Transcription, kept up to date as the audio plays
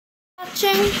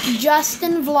Watching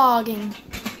Justin vlogging.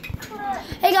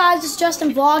 Hey guys, it's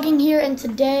Justin vlogging here, and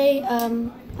today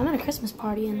I'm at a Christmas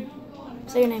party. And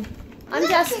say your name. I'm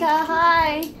Jessica.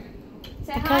 Hi.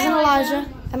 My cousin Elijah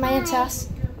and my Aunt Tess.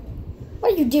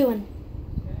 What are you doing?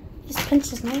 Just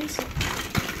pinched his nose.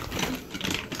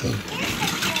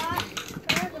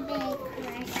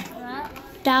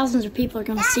 Thousands of people are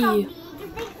gonna see you.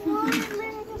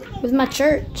 With my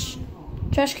church.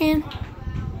 Trash can?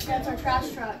 That's our trash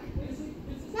truck.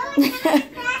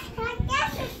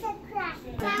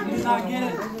 Not get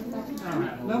it.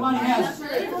 Nobody has.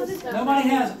 Nobody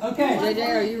has. Okay. JJ,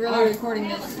 are you really recording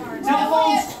this? Cell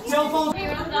phones. Cell phones. Hey, you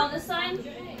want to put on this sign?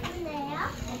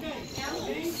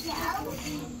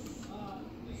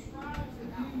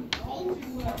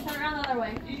 Turn around the other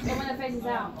way. So when it faces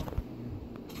out.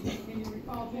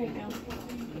 There you go.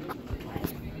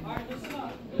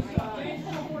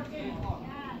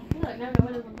 Look, now the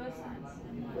windows on both sides.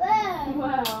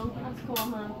 Wow, that's cool,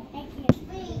 huh?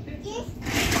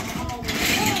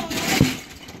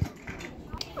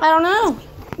 I don't know.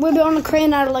 We'll be on the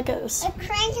crane out of like a...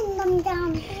 Cranking them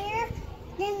down here,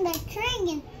 then the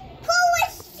cranking. Pull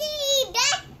a seed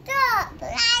back up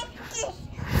like this.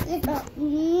 That's what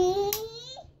you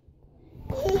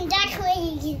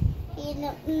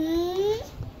know.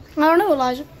 I don't know,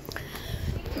 Elijah.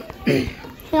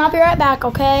 I'll be right back,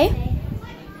 okay?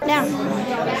 Now.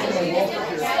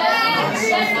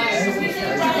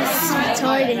 It's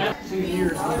retarded. 2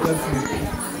 years I lived from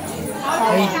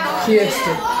 8 kids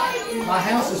to my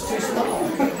house is too small.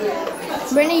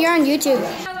 Brittany, you're on YouTube.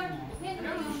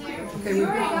 Okay, we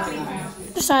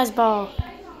Exercise ball.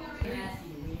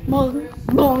 Bong,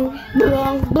 bong,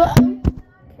 bong, bong.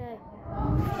 Okay.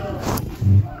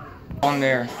 On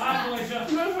there.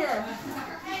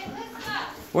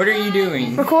 What are you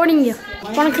doing? Recording you.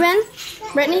 Wanna come in?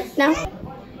 Brittany? No?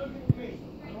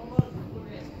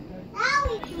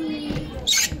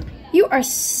 You are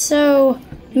so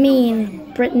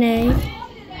mean, Brittany.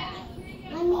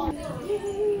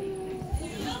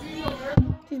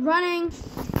 She's running.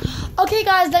 Okay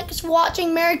guys, thanks for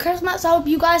watching. Merry Christmas. I hope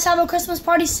you guys have a Christmas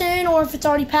party soon, or if it's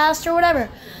already passed or whatever.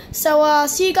 So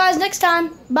see you guys next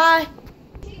time. Bye.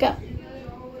 Go.